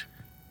secret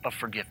of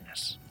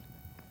forgiveness.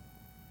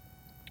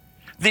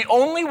 The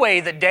only way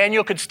that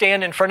Daniel could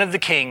stand in front of the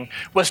king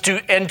was to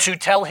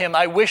tell him,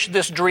 "I wish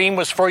this dream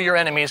was for your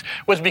enemies,"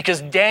 was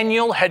because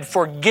Daniel had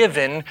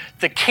forgiven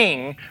the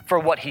king for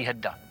what he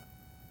had done.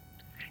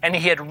 And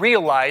he had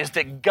realized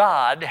that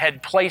God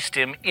had placed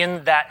him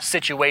in that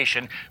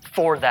situation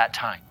for that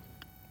time.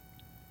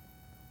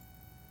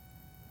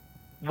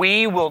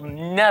 We will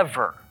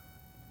never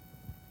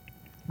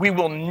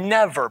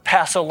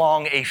pass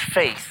along a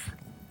faith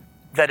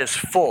that is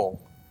full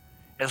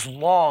as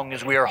long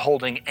as we are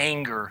holding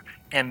anger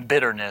and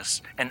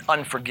bitterness and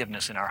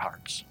unforgiveness in our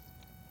hearts.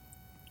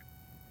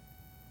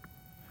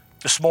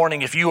 This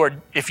morning, if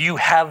you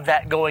have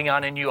that going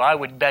on in you, I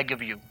would beg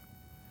of you,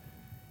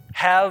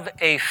 have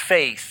a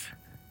faith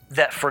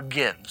that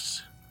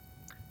forgives.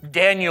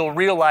 Daniel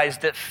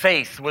realized that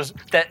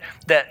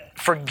that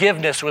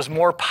forgiveness was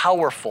more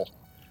powerful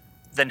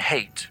than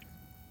hate.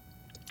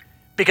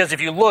 Because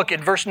if you look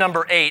in verse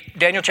number 8,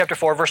 Daniel chapter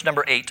 4, verse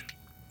number 8,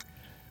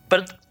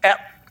 "But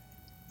at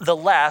the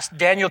last,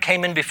 Daniel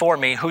came in before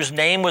me, whose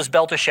name was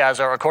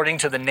Belteshazzar, according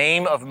to the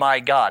name of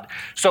my God."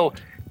 So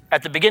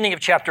at the beginning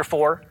of chapter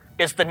 4,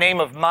 it's the name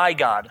of my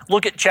God.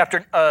 Look at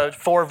chapter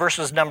 4,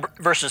 verses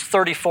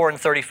 34 and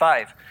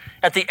 35.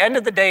 "At the end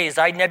of the days,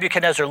 I,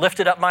 Nebuchadnezzar,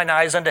 lifted up mine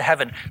eyes unto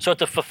heaven." So at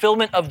the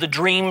fulfillment of the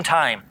dream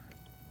time.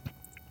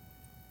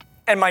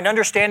 "And mine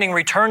understanding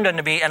returned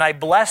unto me, and I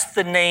blessed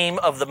the name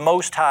of the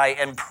Most High,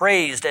 and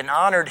praised and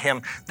honored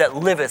him that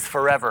liveth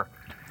forever."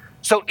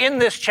 So in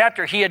this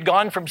chapter, he had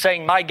gone from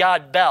saying, "My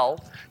God,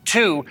 Bel,"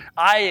 to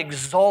 "I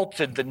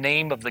exalted the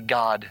name of the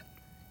God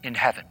in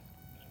heaven."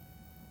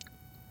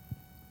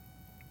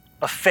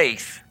 A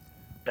faith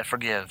that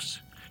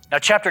forgives. Now,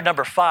 chapter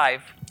number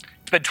 5,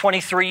 it's been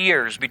 23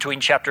 years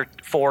between chapter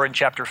 4 and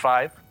chapter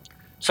 5.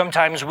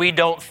 Sometimes we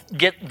don't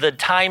get the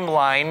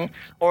timeline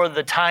or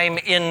the time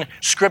in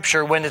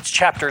Scripture when it's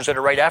chapters that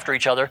are right after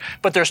each other,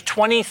 but there's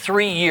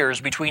 23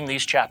 years between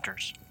these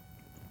chapters.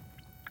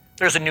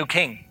 There's a new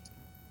king.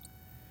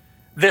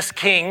 This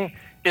king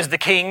is the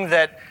king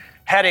that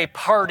had a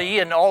party,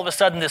 and all of a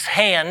sudden this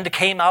hand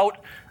came out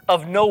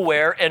of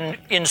nowhere and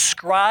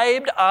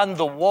inscribed on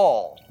the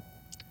wall.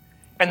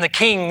 And the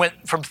king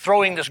went from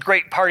throwing this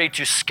great party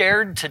to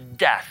scared to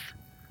death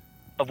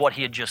of what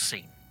he had just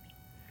seen.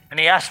 And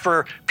he asked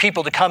for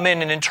people to come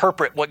in and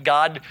interpret what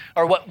God,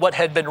 or what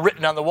had been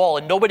written on the wall,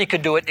 and nobody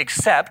could do it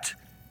except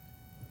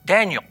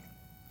Daniel.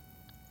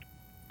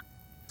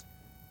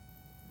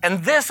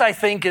 And this, I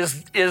think,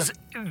 is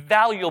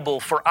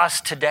valuable for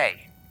us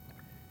today.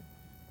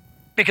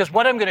 Because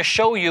what I'm going to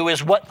show you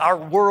is what our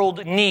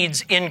world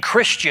needs in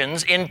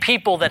Christians, in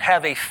people that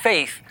have a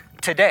faith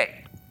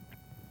today.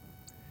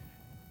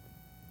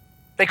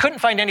 They couldn't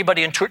find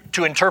anybody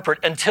to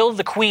interpret until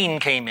the queen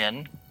came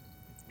in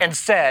and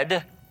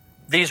said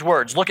these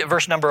words. Look at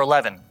verse number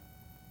 11.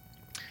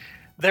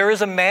 "There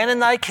is a man in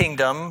thy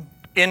kingdom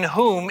in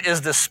whom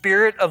is the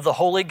spirit of the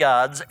holy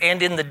gods,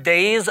 and in the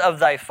days of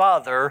thy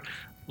father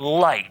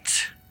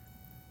light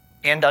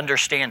and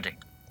understanding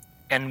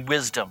and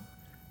wisdom,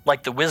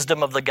 like the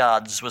wisdom of the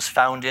gods was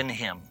found in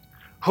him,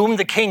 whom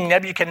the king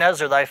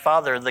Nebuchadnezzar thy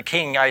father, the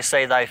king, I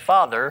say thy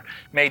father,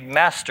 made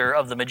master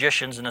of the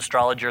magicians and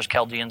astrologers,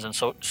 Chaldeans, and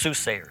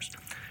soothsayers."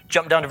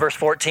 Jump down to verse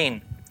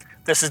 14.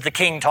 This is the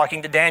king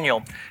talking to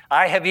Daniel.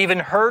 "I have even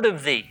heard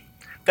of thee,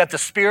 that the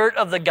spirit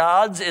of the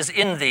gods is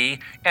in thee,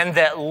 and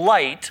that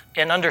light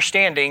and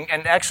understanding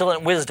and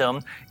excellent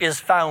wisdom is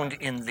found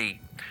in thee."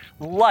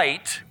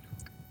 Light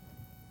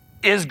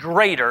is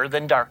greater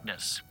than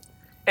darkness.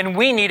 And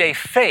we need a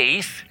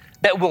faith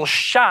that will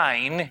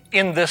shine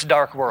in this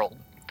dark world.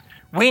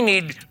 We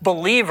need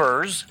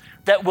believers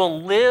that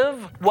will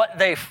live what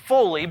they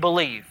fully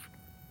believe.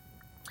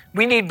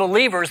 We need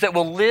believers that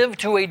will live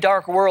to a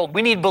dark world.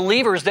 We need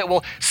believers that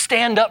will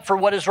stand up for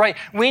what is right.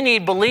 We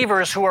need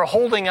believers who are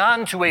holding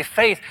on to a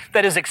faith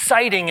that is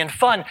exciting and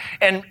fun,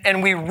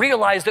 and we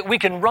realize that we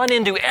can run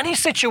into any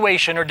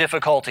situation or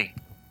difficulty,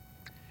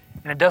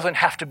 and it doesn't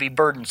have to be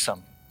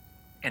burdensome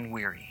and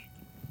weary.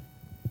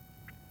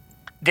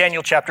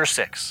 Daniel chapter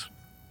 6,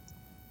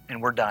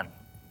 and we're done.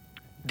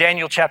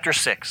 Daniel chapter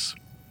 6.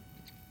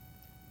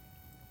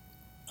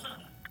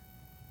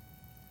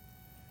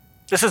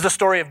 This is the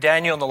story of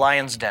Daniel in the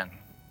lion's den.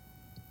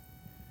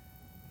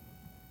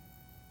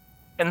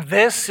 And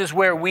this is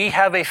where we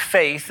have a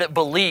faith that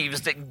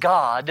believes that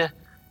God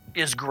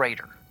is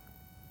greater.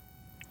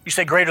 You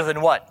say greater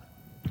than what?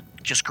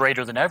 Just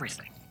greater than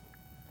everything.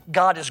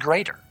 God is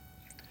greater.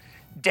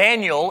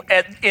 Daniel,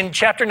 in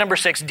chapter number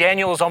 6,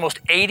 Daniel is almost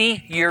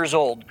 80 years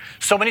old.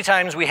 So many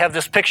times we have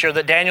this picture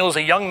that Daniel is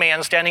a young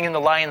man standing in the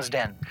lion's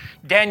den.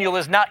 Daniel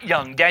is not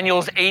young. Daniel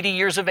is 80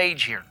 years of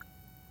age here.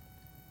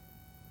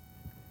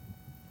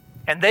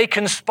 And they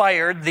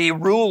conspired, the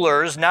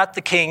rulers, not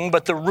the king,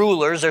 but the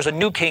rulers. There's a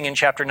new king in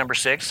chapter number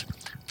 6.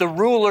 The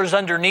rulers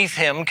underneath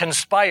him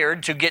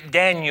conspired to get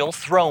Daniel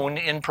thrown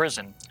in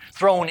prison,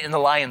 thrown in the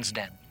lion's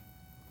den,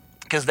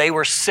 because they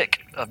were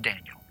sick of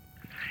Daniel.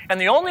 And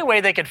the only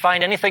way they could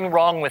find anything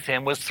wrong with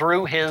him was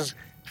through his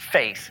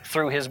faith,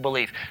 through his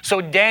belief.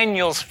 So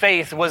Daniel's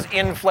faith was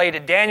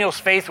inflated. Daniel's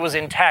faith was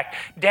intact.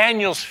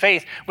 Daniel's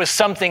faith was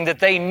something that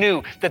they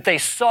knew, that they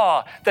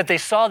saw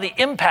the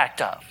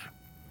impact of.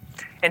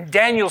 And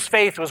Daniel's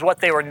faith was what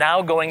they were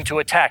now going to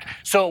attack.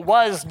 So it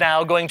was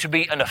now going to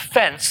be an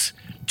offense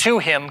to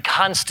him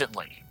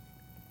constantly.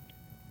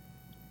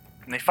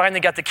 And they finally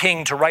got the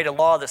king to write a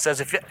law that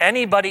says if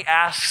anybody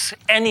asks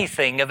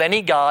anything of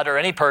any god or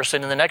any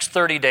person in the next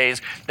 30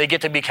 days, they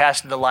get to be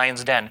cast in the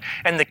lion's den.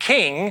 And the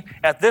king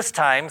at this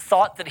time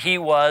thought that he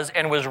was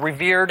and was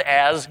revered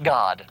as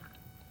God.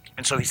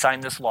 And so he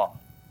signed this law.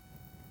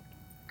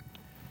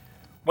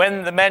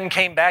 When the men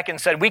came back and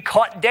said, "We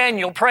caught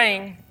Daniel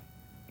praying,"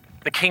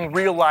 the king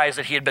realized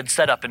that he had been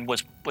set up and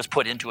was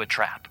put into a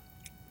trap.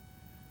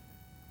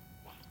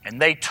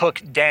 And they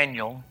took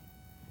Daniel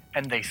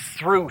and they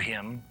threw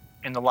him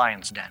in the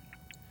lion's den.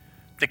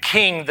 The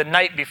king, the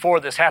night before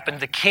this happened,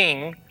 the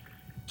king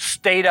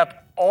stayed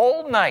up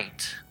all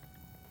night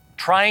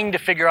trying to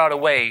figure out a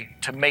way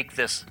to make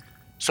this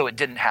so it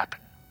didn't happen.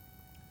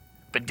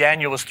 But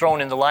Daniel was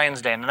thrown in the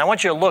lion's den. And I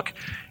want you to look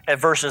at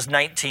verses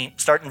 19,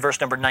 start in verse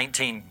number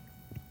 19.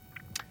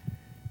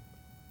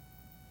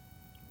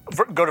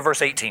 Go to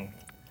verse 18.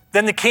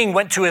 Then the king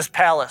went to his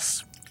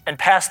palace and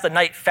passed the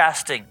night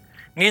fasting.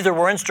 Neither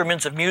were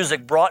instruments of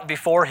music brought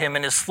before him,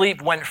 and his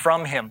sleep went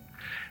from him.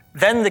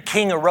 Then the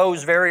king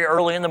arose very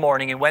early in the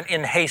morning and went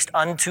in haste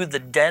unto the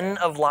den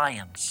of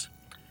lions.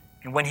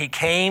 And when he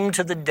came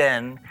to the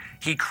den,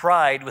 he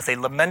cried with a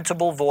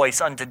lamentable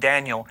voice unto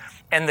Daniel.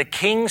 And the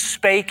king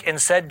spake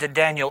and said to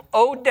Daniel,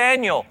 O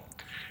Daniel,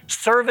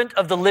 servant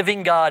of the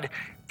living God,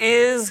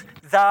 is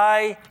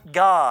thy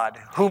God,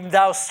 whom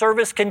thou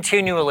servest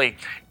continually,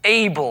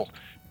 able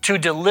to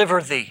deliver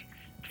thee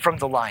from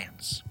the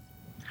lions?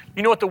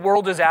 You know what the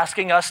world is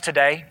asking us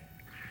today?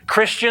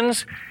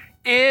 Christians,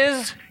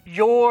 is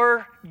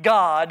your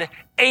God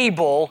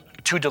able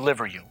to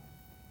deliver you?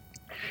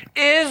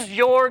 Is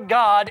your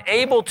God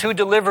able to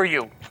deliver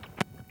you?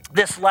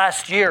 This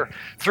last year,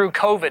 through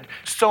COVID,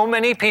 so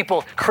many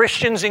people,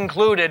 Christians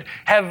included,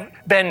 have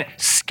been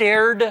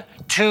scared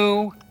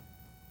to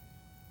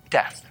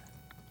death.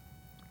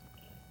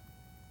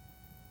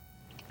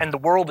 And the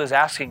world is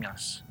asking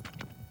us,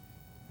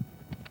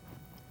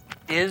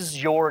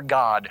 is your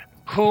God,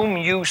 whom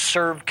you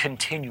serve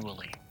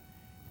continually,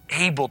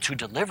 able to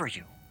deliver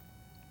you?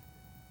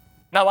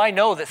 Now, I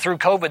know that through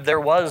COVID,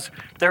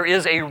 there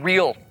is a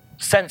real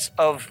sense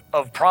of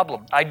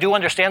problem. I do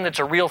understand that it's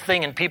a real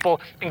thing, and people,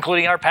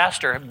 including our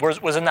pastor,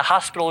 was in the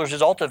hospital as a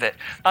result of it.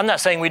 I'm not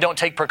saying we don't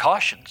take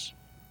precautions.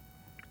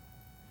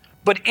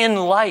 But in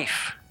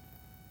life,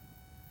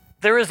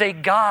 there is a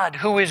God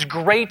who is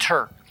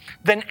greater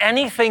than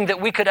anything that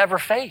we could ever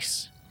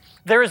face.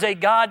 There is a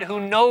God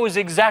who knows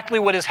exactly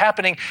what is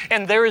happening,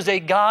 and there is a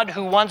God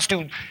who wants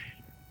to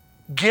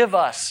give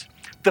us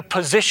the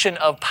position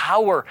of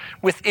power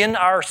within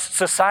our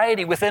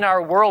society, within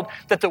our world,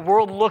 that the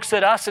world looks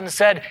at us and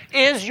said,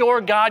 is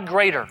your God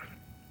greater?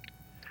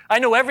 I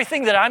know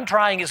everything that I'm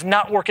trying is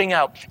not working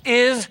out.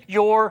 Is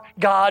your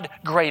God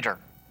greater?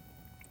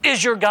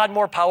 Is your God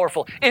more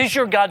powerful? Is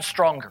your God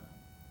stronger?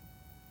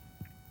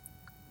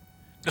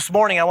 This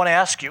morning, I want to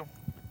ask you,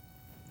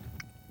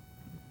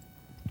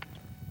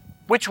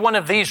 which one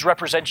of these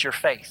represents your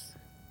faith?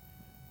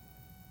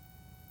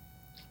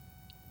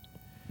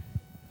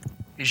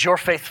 Is your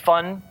faith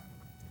fun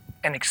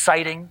and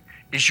exciting?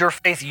 Is your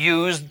faith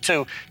used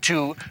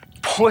to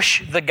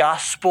push the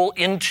gospel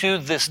into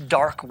this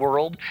dark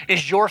world?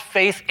 Is your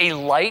faith a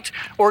light,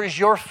 or is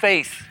your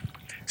faith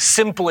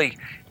simply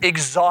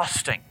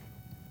exhausting?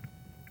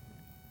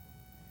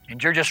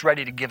 And you're just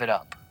ready to give it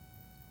up.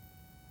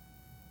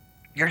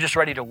 You're just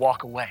ready to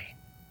walk away.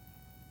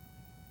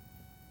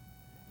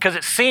 Because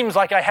it seems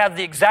like I have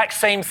the exact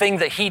same thing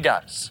that he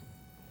does.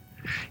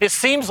 It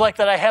seems like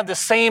that I have the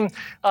same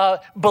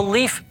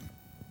belief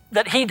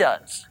that he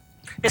does.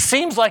 It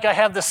seems like I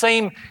have the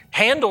same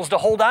handles to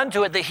hold on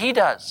to it that he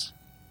does.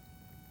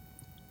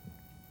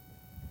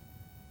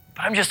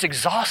 But I'm just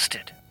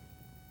exhausted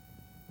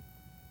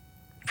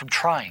from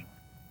trying.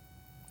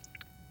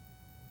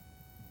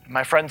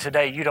 My friend,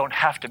 today, you don't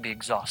have to be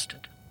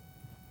exhausted.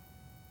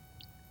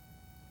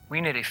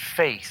 We need a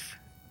faith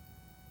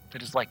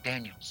that is like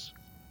Daniel's.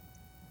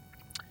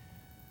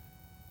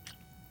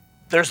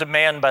 There's a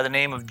man by the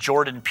name of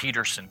Jordan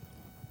Peterson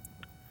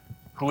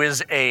who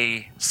is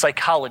a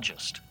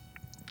psychologist.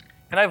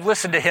 And I've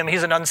listened to him.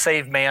 He's an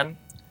unsaved man.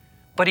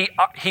 But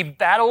he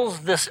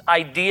battles this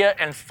idea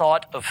and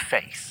thought of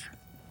faith.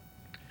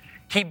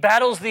 He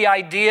battles the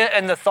idea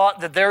and the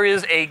thought that there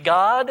is a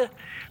God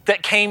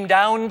that came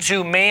down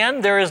to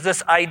man. There is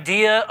this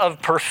idea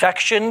of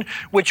perfection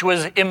which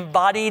was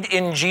embodied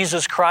in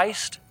Jesus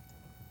Christ.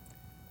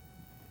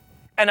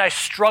 and I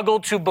struggle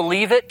to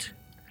believe it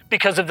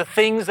because of the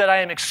things that I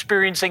am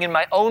experiencing in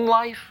my own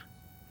life.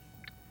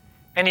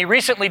 And he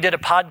recently did a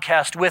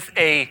podcast with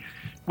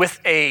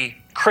a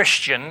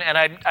Christian, and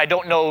I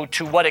don't know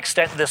to what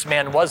extent this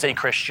man was a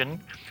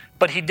Christian,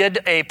 but he did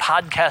a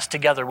podcast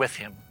together with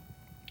him.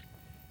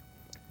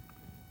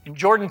 And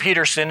Jordan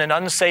Peterson, an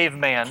unsaved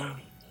man,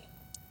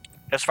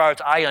 as far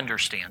as I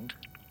understand,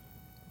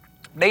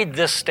 made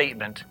this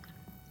statement,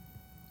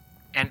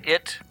 and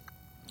it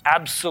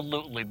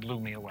absolutely blew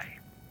me away.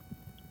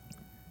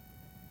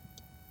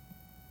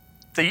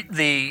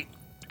 The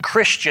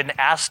Christian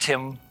asked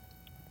him,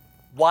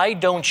 "Why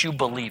don't you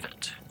believe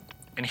it?"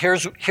 And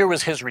here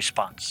was his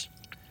response.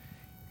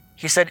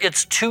 He said,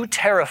 "It's too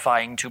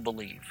terrifying to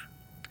believe."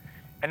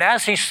 And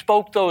as he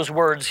spoke those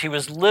words, he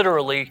was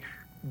literally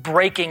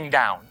breaking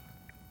down.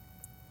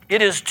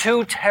 It is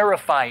too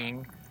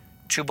terrifying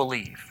to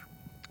believe.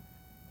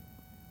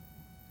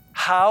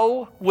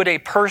 How would a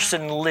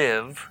person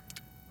live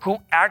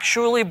who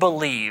actually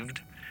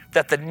believed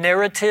that the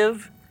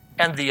narrative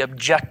and the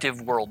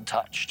objective world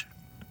touched?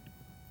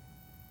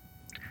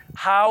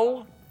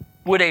 How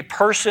would a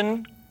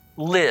person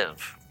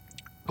live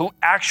who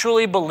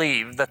actually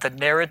believed that the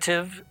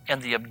narrative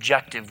and the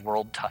objective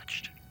world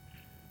touched?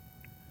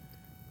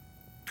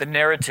 The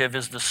narrative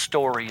is the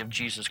story of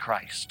Jesus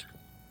Christ.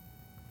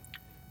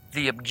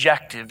 The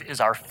objective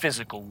is our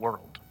physical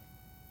world.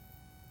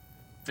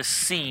 The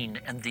seen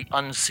and the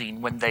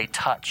unseen when they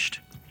touched.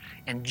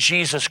 And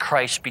Jesus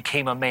Christ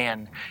became a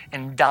man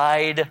and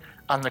died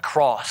on the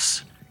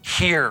cross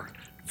here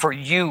for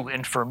you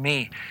and for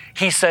me.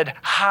 He said,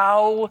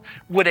 how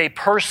would a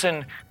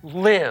person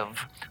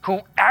live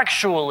who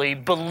actually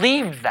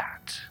believed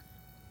that?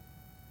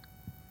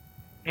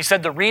 He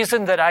said, the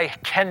reason that I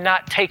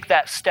cannot take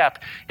that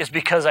step is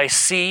because I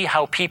see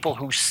how people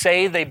who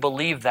say they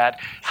believe that,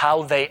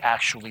 how they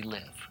actually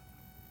live.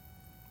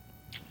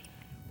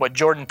 What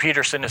Jordan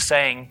Peterson is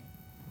saying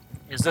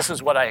is this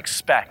is what I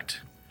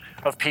expect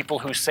of people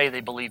who say they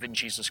believe in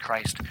Jesus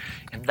Christ,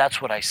 and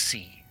that's what I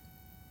see.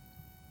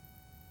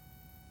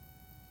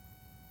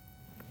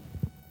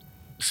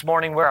 This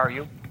morning, where are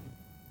you?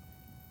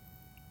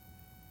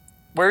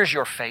 Where's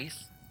your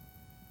faith?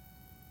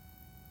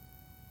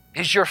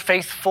 Is your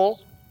faith full?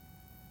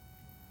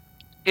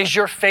 Is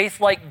your faith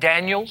like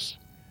Daniel's?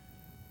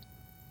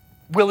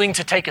 Willing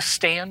to take a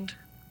stand?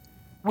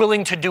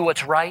 Willing to do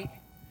what's right?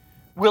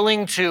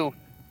 Willing to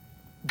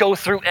go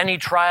through any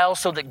trial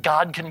so that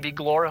God can be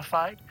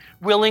glorified?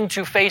 Willing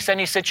to face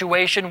any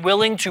situation?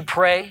 Willing to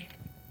pray?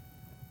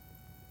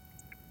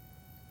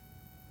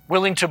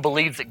 Willing to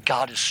believe that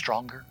God is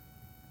stronger?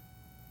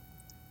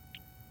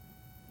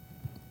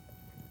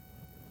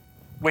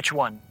 Which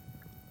one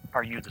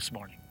are you this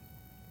morning?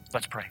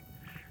 Let's pray.